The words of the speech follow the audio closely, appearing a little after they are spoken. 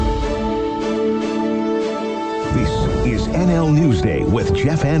NL Newsday with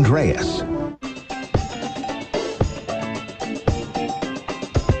Jeff Andreas.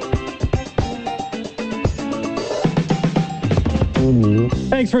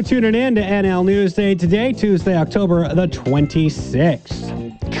 Thanks for tuning in to NL Newsday. Today, Tuesday, October the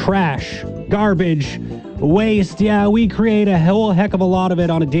 26th. Trash, garbage, waste. Yeah, we create a whole heck of a lot of it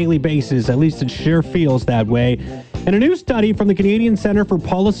on a daily basis. At least it sure feels that way. And a new study from the Canadian Centre for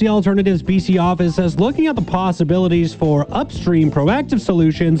Policy Alternatives BC office says looking at the possibilities for upstream proactive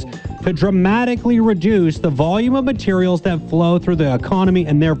solutions could dramatically reduce the volume of materials that flow through the economy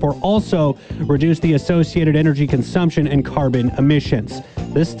and therefore also reduce the associated energy consumption and carbon emissions.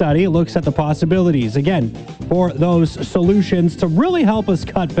 This study looks at the possibilities, again, for those solutions to really help us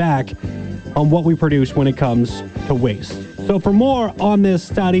cut back on what we produce when it comes to waste. So for more on this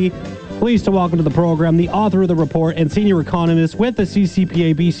study, pleased to welcome to the program the author of the report and senior economist with the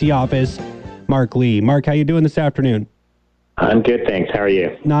CCPA BC office, Mark Lee. Mark, how you doing this afternoon? I'm good, thanks. How are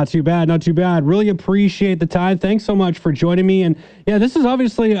you? Not too bad, not too bad. Really appreciate the time. Thanks so much for joining me. And yeah, this is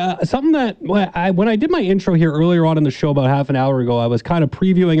obviously something that when I did my intro here earlier on in the show about half an hour ago, I was kind of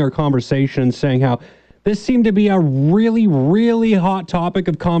previewing our conversation and saying how this seemed to be a really, really hot topic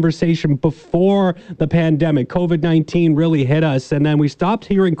of conversation before the pandemic. COVID-19 really hit us, and then we stopped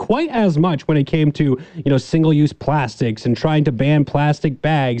hearing quite as much when it came to, single-use plastics and trying to ban plastic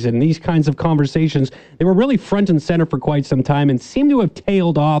bags and these kinds of conversations. They were really front and center for quite some time and seem to have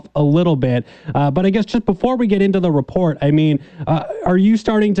tailed off a little bit. But I guess just before we get into the report, are you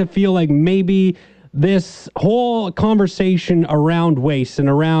starting to feel like maybe this whole conversation around waste and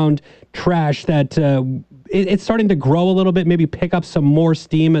around trash that it's starting to grow a little bit, maybe pick up some more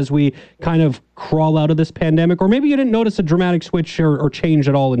steam as we kind of crawl out of this pandemic? Or maybe you didn't notice a dramatic switch or change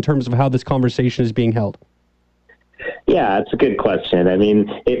at all in terms of how this conversation is being held? Yeah, it's a good question.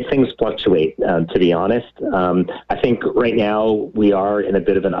 Things fluctuate, to be honest. I think right now we are in a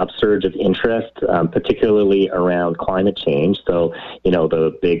bit of an upsurge of interest, particularly around climate change. So,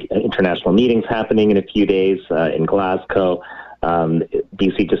 the big international meetings happening in a few days in Glasgow.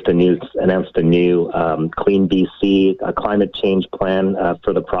 BC just announced a new Clean BC climate change plan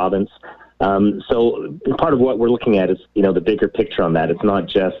for the province. So part of what we're looking at is, the bigger picture on that. It's not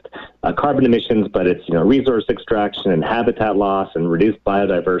just carbon emissions, but it's, resource extraction and habitat loss and reduced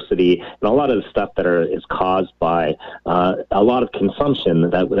biodiversity and a lot of the stuff that is caused by a lot of consumption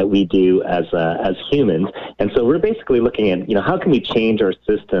that we do as humans. And so we're basically looking at, how can we change our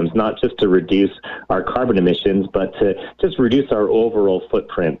systems, not just to reduce our carbon emissions, but to just reduce our overall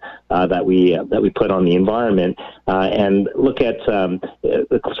footprint that we put on the environment and look at,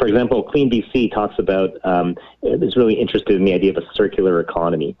 for example, Clean BC talks about is really interested in the idea of a circular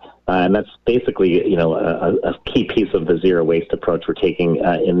economy. And that's basically, a key piece of the zero waste approach we're taking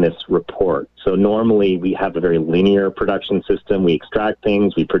in this report. So normally we have a very linear production system. We extract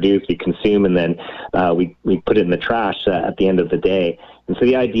things, we produce, we consume, and then we put it in the trash at the end of the day. And so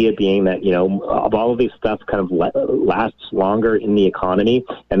the idea being that, of all of these stuff kind of lasts longer in the economy.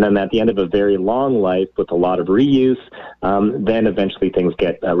 And then at the end of a very long life with a lot of reuse, then eventually things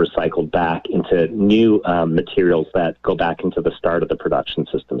get recycled back into new materials that go back into the start of the production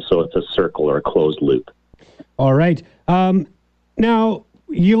system. So it's a circle or a closed loop. All right. Now,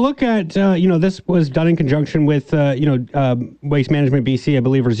 you look at, this was done in conjunction with, Waste Management BC, I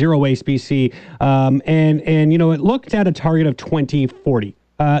believe, or Zero Waste BC. And it looked at a target of 2040.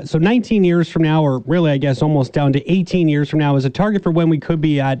 So 19 years from now, or really, I guess, almost down to 18 years from now, is a target for when we could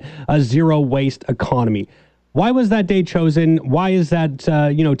be at a zero waste economy. Why was that date chosen? Why is that,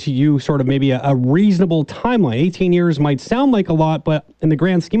 to you, sort of maybe a reasonable timeline? 18 years might sound like a lot, but in the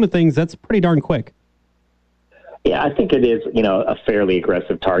grand scheme of things, that's pretty darn quick. Yeah, I think it is, a fairly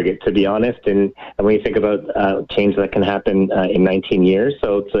aggressive target, to be honest. And when you think about change that can happen in 19 years,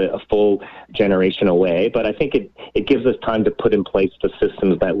 so it's a full generation away. But I think it gives us time to put in place the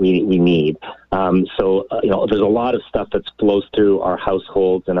systems that we need. So there's a lot of stuff that flows through our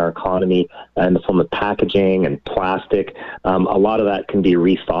households and our economy in the form of packaging and plastic. A lot of that can be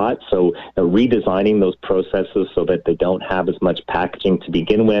rethought. So redesigning those processes so that they don't have as much packaging to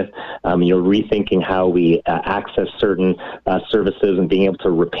begin with. Rethinking how we access certain services and being able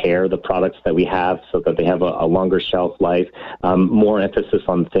to repair the products that we have so that they have a longer shelf life. More emphasis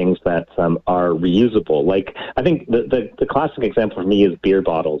on things that are reusable. Like, I think the classic example for me is beer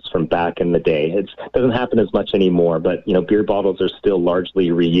bottles from back in the day. away. It doesn't happen as much anymore, but, beer bottles are still largely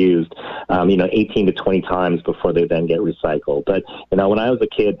reused, 18 to 20 times before they then get recycled. But, when I was a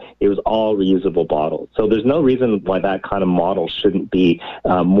kid, it was all reusable bottles. So there's no reason why that kind of model shouldn't be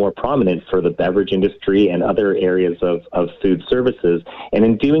more prominent for the beverage industry and other areas of food services. And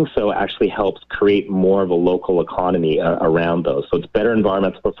in doing so, actually helps create more of a local economy around those. So it's better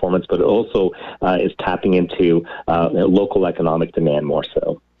environmental performance, but it also is tapping into local economic demand more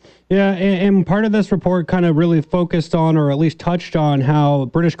so. Yeah, and part of this report kind of really focused on, or at least touched on, how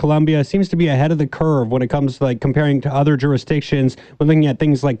British Columbia seems to be ahead of the curve when it comes to comparing to other jurisdictions when looking at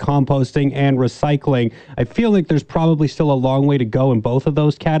things like composting and recycling. I feel like there's probably still a long way to go in both of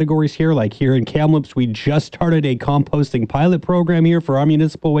those categories here. Like here in Kamloops, we just started a composting pilot program here for our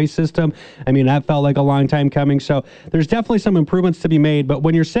municipal waste system. I mean, that felt like a long time coming. So there's definitely some improvements to be made. But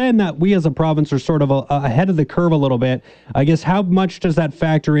when you're saying that we as a province are sort of ahead of the curve a little bit, I guess how much does that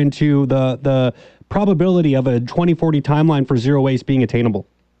factor into the probability of a 2040 timeline for zero waste being attainable?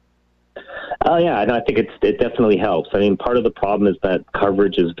 Oh, yeah, and I think it definitely helps. I mean, part of the problem is that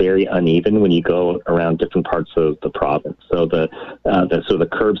coverage is very uneven when you go around different parts of the province. So the sort of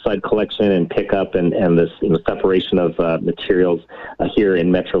curbside collection and pickup and this separation of materials here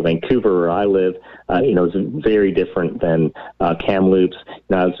in Metro Vancouver, where I live, is very different than Kamloops.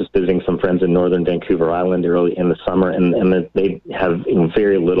 I was just visiting some friends in northern Vancouver Island early in the summer, and they have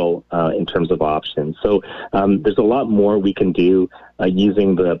very little in terms of options. So there's a lot more we can do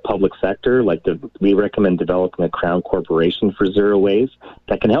using the public sector. We recommend developing a Crown Corporation for zero waste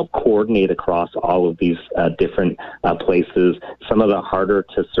that can help coordinate across all of these different places, some of the harder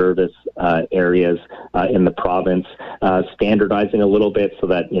to service areas in the province, standardizing a little bit so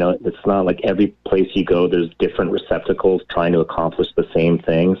that, it's not like every place you go, there's different receptacles trying to accomplish the same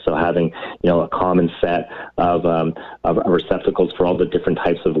thing. So having, a common set of receptacles for all the different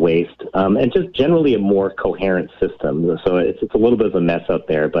types of waste, and just generally a more coherent system. So it's a little bit of a mess out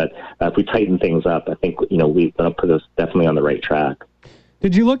there, but if we tighten things up, I think, we've put us definitely on the right track.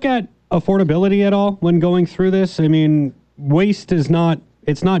 Did you look at affordability at all when going through this? I mean, waste is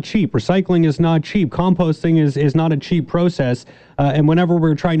it's not cheap. Recycling is not cheap. Composting is not a cheap process. And whenever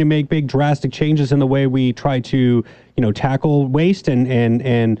we're trying to make big drastic changes in the way we try to, tackle waste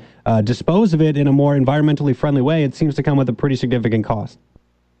and dispose of it in a more environmentally friendly way, it seems to come with a pretty significant cost.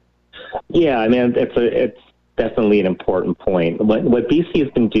 Yeah, I mean, it's definitely an important point. What BC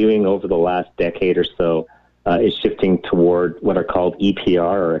has been doing over the last decade or so is shifting toward what are called EPR,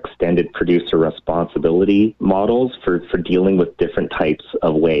 or extended producer responsibility models for dealing with different types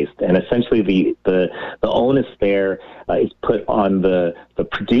of waste. And essentially the onus there is put on the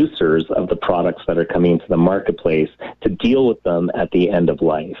producers of the products that are coming into the marketplace to deal with them at the end of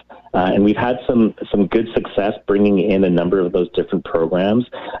life. And we've had some good success bringing in a number of those different programs.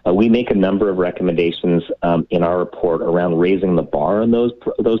 We make a number of recommendations in our report around raising the bar on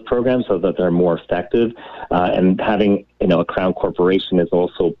those programs so that they're more effective. And having a Crown Corporation is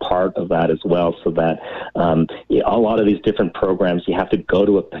also part of that as well, so that a lot of these different programs, you have to go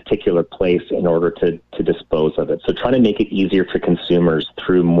to a particular place in order to dispose of it. So trying to make it easier for consumers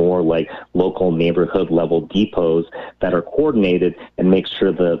through more like local neighborhood level depots that are coordinated and make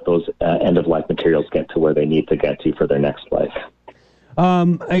sure that those end-of-life materials get to where they need to get to for their next life.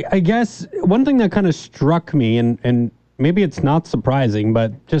 I guess one thing that kind of struck me, and maybe it's not surprising,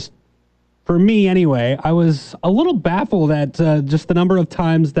 but just for me anyway, I was a little baffled at just the number of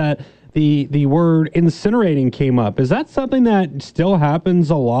times that the word incinerating came up. Is that something that still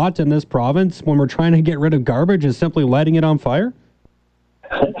happens a lot in this province when we're trying to get rid of garbage, is simply lighting it on fire?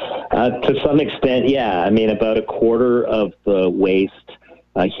 To some extent, yeah. I mean, about a quarter of the waste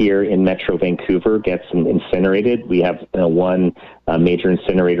here in Metro Vancouver gets incinerated. We have one major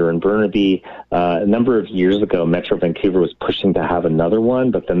incinerator in Burnaby. A number of years ago, Metro Vancouver was pushing to have another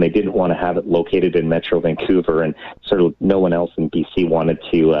one, but then they didn't want to have it located in Metro Vancouver, and sort of no one else in BC wanted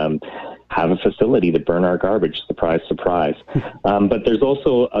to have a facility to burn our garbage. Surprise, surprise. But there's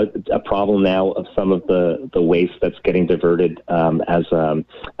also a problem now of some of the waste that's getting diverted as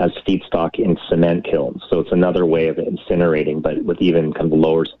feedstock in cement kilns. So it's another way of incinerating, but with even kind of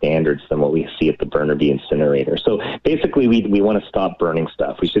lower standards than what we see at the Burnaby incinerator. So basically, we want to stop burning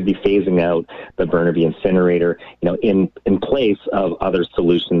stuff. We should be phasing out the Burnaby incinerator, in place of other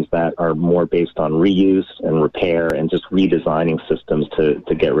solutions that are more based on reuse and repair and just redesigning systems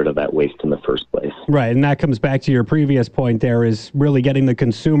to get rid of that waste in the first place. Right, and that comes back to your previous point there, is really getting the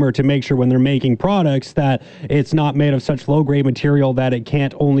consumer to make sure when they're making products that it's not made of such low-grade material that it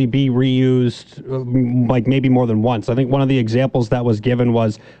can't only be reused like maybe more than once. I think one of the examples that was given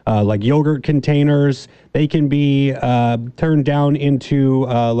was like yogurt containers. They can be turned down into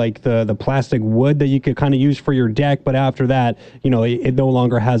like the plastic wood that you could kind of use for your deck, but after that, it no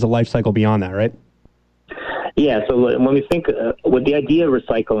longer has a life cycle beyond that, right? Yeah, so when we think, what the idea of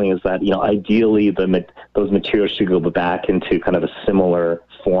recycling is that, ideally those materials should go back into kind of a similar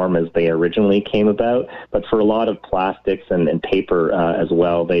form as they originally came about. But for a lot of plastics and paper as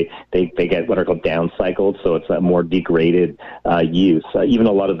well, they get what are called downcycled, so it's a more degraded use. Even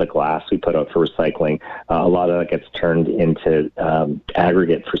a lot of the glass we put out for recycling, a lot of that gets turned into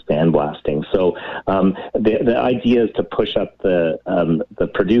aggregate for sandblasting. So the idea is to push up the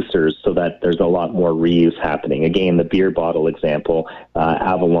producers so that there's a lot more reuse happening. Again, the beer bottle example,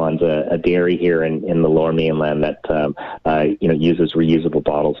 Avalon's a dairy here in the Lower Mainland that uses reusable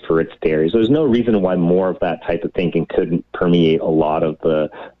bottles for its dairies. There's no reason why more of that type of thinking couldn't permeate a lot of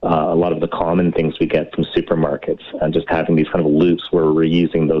the common things we get from supermarkets, and just having these kind of loops where we're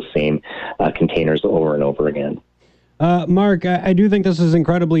reusing those same containers over and over again. Mark, I do think this is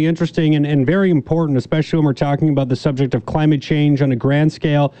incredibly interesting and very important, especially when we're talking about the subject of climate change on a grand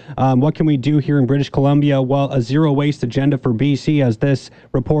scale. What can we do here in British Columbia? Well, a zero waste agenda for BC, as this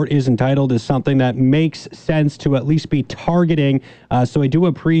report is entitled, is something that makes sense to at least be targeting. So I do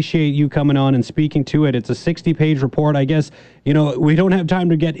appreciate you coming on and speaking to it. It's a 60-page report. I guess, we don't have time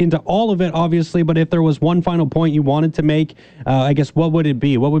to get into all of it, obviously, but if there was one final point you wanted to make, I guess, what would it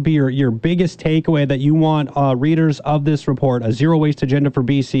be? What would be your biggest takeaway that you want readers of this report, a zero waste agenda for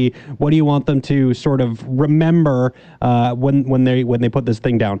BC? What do you want them to sort of remember when they put this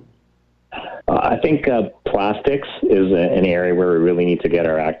thing down? I think plastics is an area where we really need to get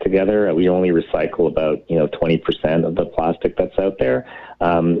our act together. We only recycle about 20% of the plastic that's out there.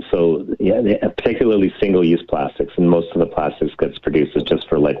 So particularly single-use plastics, and most of the plastics gets produced is just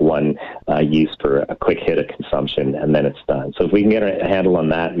for like one use for a quick hit of consumption, and then it's done. So if we can get a handle on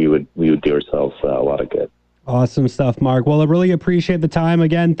that, we would do ourselves a lot of good. Awesome stuff, Mark. Well, I really appreciate the time.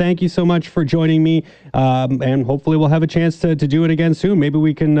 Again, thank you so much for joining me, and hopefully we'll have a chance to do it again soon. Maybe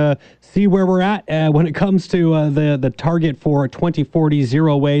we can see where we're at when it comes to the target for 2040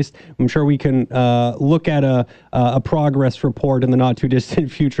 zero waste. I'm sure we can look at a progress report in the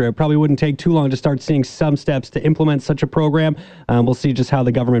not-too-distant future. It probably wouldn't take too long to start seeing some steps to implement such a program. We'll see just how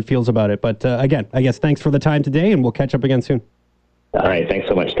the government feels about it. But again, I guess thanks for the time today, and we'll catch up again soon. All right. Thanks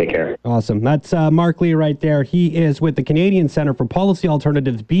so much. Take care. Awesome. That's Mark Lee right there. He is with the Canadian Centre for Policy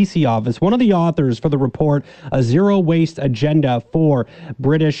Alternatives BC office, one of the authors for the report, A Zero Waste Agenda for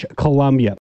British Columbia.